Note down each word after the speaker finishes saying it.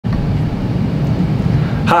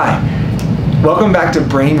Hi, welcome back to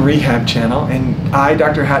Brain Rehab channel, and I,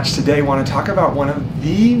 Dr. Hatch, today want to talk about one of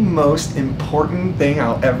the most important thing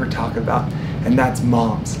I'll ever talk about, and that's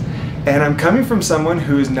moms. And I'm coming from someone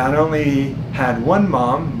who's not only had one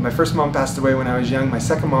mom, my first mom passed away when I was young, my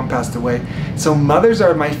second mom passed away, so mothers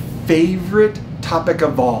are my favorite topic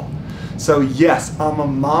of all. So yes, I'm a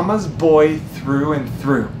mama's boy through and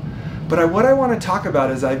through. But what I want to talk about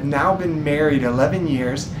is I've now been married 11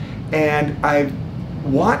 years, and I've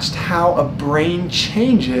watched how a brain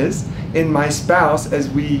changes in my spouse as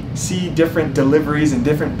we see different deliveries and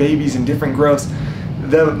different babies and different growths.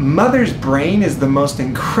 The mother's brain is the most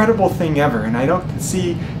incredible thing ever, and I don't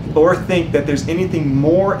see or think that there's anything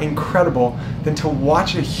more incredible than to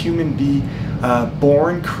watch a human be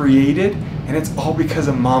born, created, and it's all because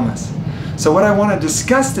of mamas. So what I want to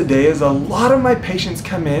discuss today is a lot of my patients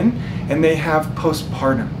come in and they have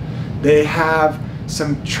postpartum. They have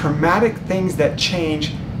some traumatic things that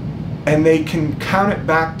change, and they can count it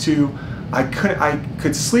back to I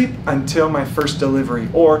could sleep until my first delivery,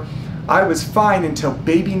 or I was fine until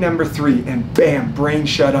baby number 3 and bam, brain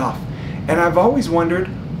shut off. And I've always wondered,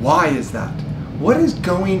 why is that? What is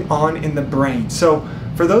going on in the brain? So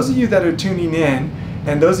for those of you that are tuning in,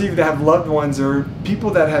 and those of you that have loved ones or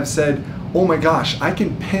people that have said, oh my gosh, I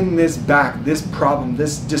can pin this back, this problem,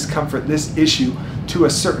 this discomfort, this issue to a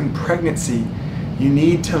certain pregnancy, you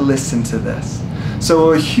need to listen to this.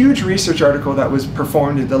 So a huge research article that was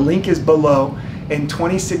performed, the link is below, in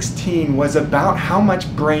 2016 was about how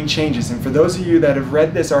much brain changes. And for those of you that have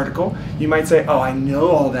read this article, you might say, oh, I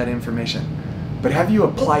know all that information, but have you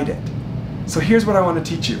applied it? So here's what I want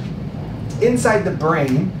to teach you. Inside the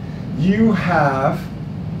brain, you have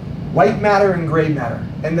white matter and gray matter.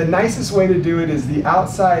 And the nicest way to do it is the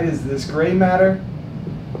outside is this gray matter,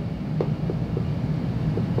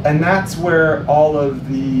 and that's where all of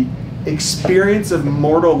the experience of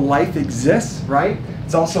mortal life exists, right?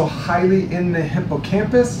 It's also highly in the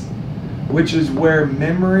hippocampus, which is where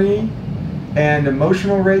memory and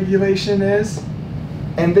emotional regulation is.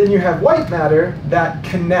 And then you have white matter that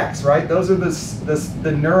connects, right? Those are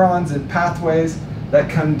the neurons and pathways that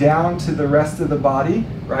come down to the rest of the body,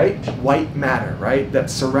 right? White matter, right? That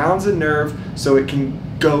surrounds a nerve so it can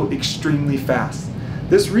go extremely fast.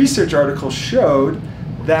 This research article showed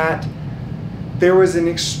that there was an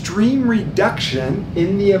extreme reduction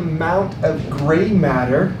in the amount of gray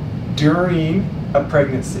matter during a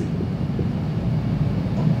pregnancy.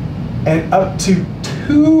 And up to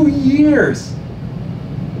 2 years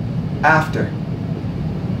after.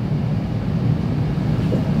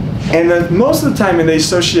 And most of the time they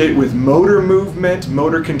associate with motor movement,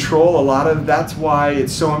 motor control. A lot of that's why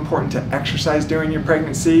it's so important to exercise during your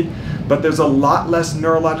pregnancy. But there's a lot less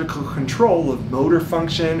neurological control of motor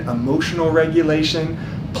function, emotional regulation,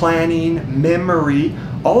 planning, memory.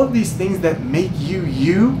 All of these things that make you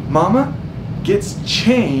you, mama, gets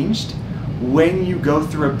changed when you go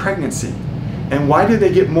through a pregnancy. And why do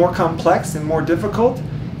they get more complex and more difficult?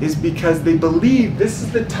 Is because they believe this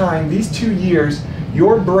is the time, these 2 years,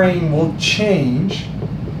 your brain will change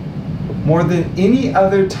more than any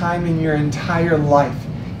other time in your entire life.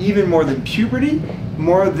 Even more than puberty,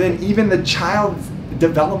 more than even the child's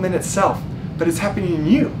development itself. But it's happening in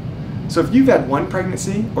you. So if you've had one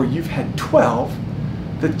pregnancy or you've had 12,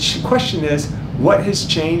 the question is, what has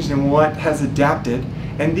changed and what has adapted?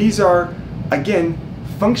 And these are, again,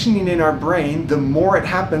 functioning in our brain. The more it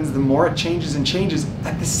happens, the more it changes and changes.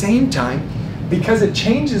 At the same time, because it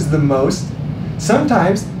changes the most,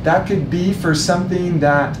 sometimes that could be for something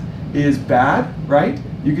that is bad, right?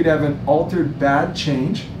 You could have an altered bad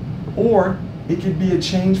change, or it could be a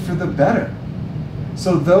change for the better.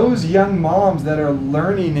 So those young moms that are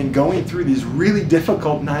learning and going through these really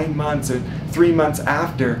difficult 9 months or 3 months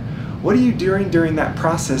after, what are you doing during that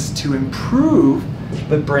process to improve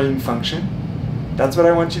the brain function? That's what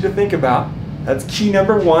I want you to think about. That's key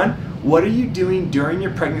number 1. What are you doing during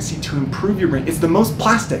your pregnancy to improve your brain? It's the most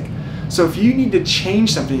plastic. So if you need to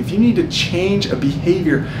change something, if you need to change a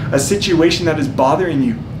behavior, a situation that is bothering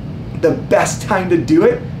you, the best time to do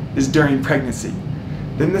it is during pregnancy.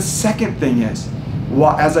 Then the second thing is,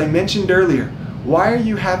 as I mentioned earlier, why are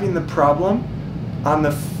you having the problem on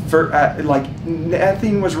the like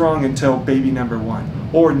nothing was wrong until baby number 1,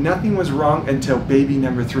 or nothing was wrong until baby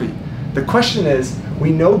number 3? The question is,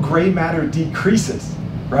 we know gray matter decreases,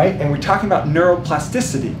 right? And we're talking about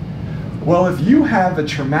neuroplasticity. Well, if you have a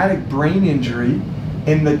traumatic brain injury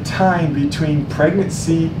in the time between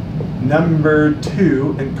pregnancy number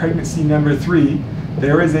 2 and pregnancy number 3,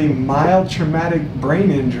 there is a mild traumatic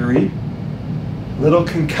brain injury, little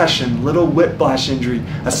concussion, little whiplash injury,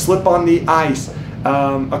 a slip on the ice,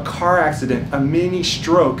 a car accident, a mini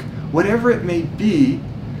stroke, whatever it may be,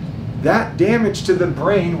 that damage to the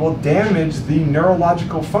brain will damage the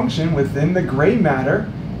neurological function within the gray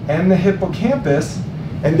matter and the hippocampus,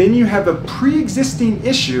 and then you have a pre-existing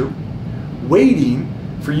issue waiting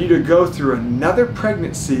for you to go through another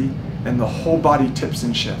pregnancy and the whole body tips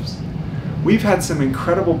and shifts. We've had some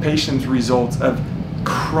incredible patients' results of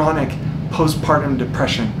chronic postpartum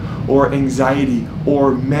depression or anxiety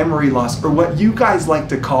or memory loss, or what you guys like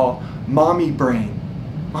to call mommy brain.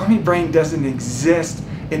 Mommy brain doesn't exist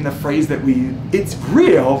in the phrase that it's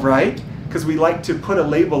real, right? Because we like to put a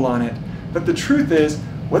label on it. But the truth is,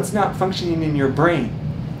 what's not functioning in your brain?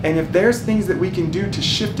 And if there's things that we can do to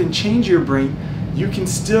shift and change your brain, you can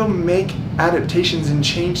still make adaptations and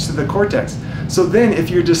change to the cortex. So then if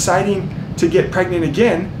you're deciding to get pregnant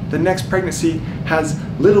again, the next pregnancy has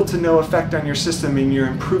little to no effect on your system and you're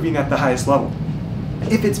improving at the highest level.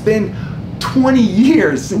 If it's been 20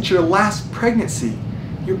 years since your last pregnancy,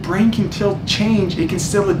 your brain can still change, it can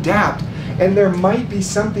still adapt, and there might be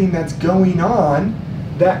something that's going on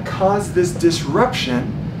that caused this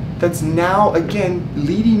disruption that's now again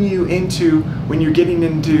leading you into, when you're getting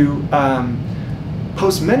into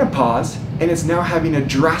postmenopause, and it's now having a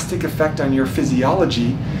drastic effect on your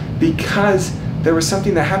physiology because there was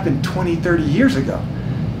something that happened 20, 30 years ago.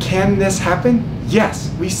 Can this happen?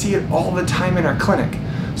 Yes, we see it all the time in our clinic.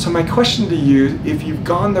 So my question to you, if you've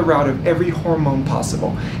gone the route of every hormone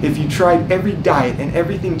possible, if you tried every diet and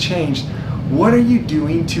everything changed, what are you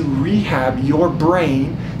doing to rehab your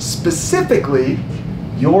brain, specifically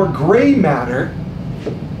your gray matter,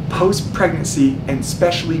 post-pregnancy and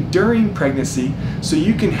especially during pregnancy, so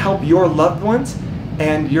you can help your loved ones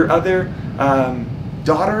and your other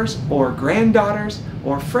daughters or granddaughters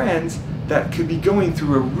or friends that could be going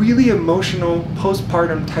through a really emotional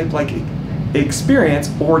postpartum type like experience,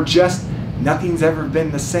 or just nothing's ever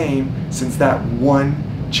been the same since that one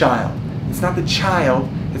child. It's not the child,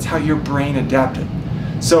 it's how your brain adapted.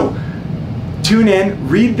 So tune in,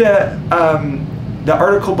 read the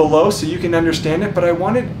article below so you can understand it, but I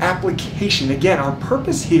wanted application. Again, our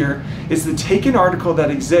purpose here is to take an article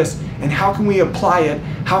that exists and how can we apply it,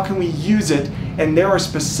 how can we use it, and there are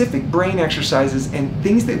specific brain exercises and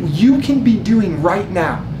things that you can be doing right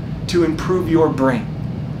now to improve your brain.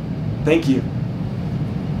 Thank you.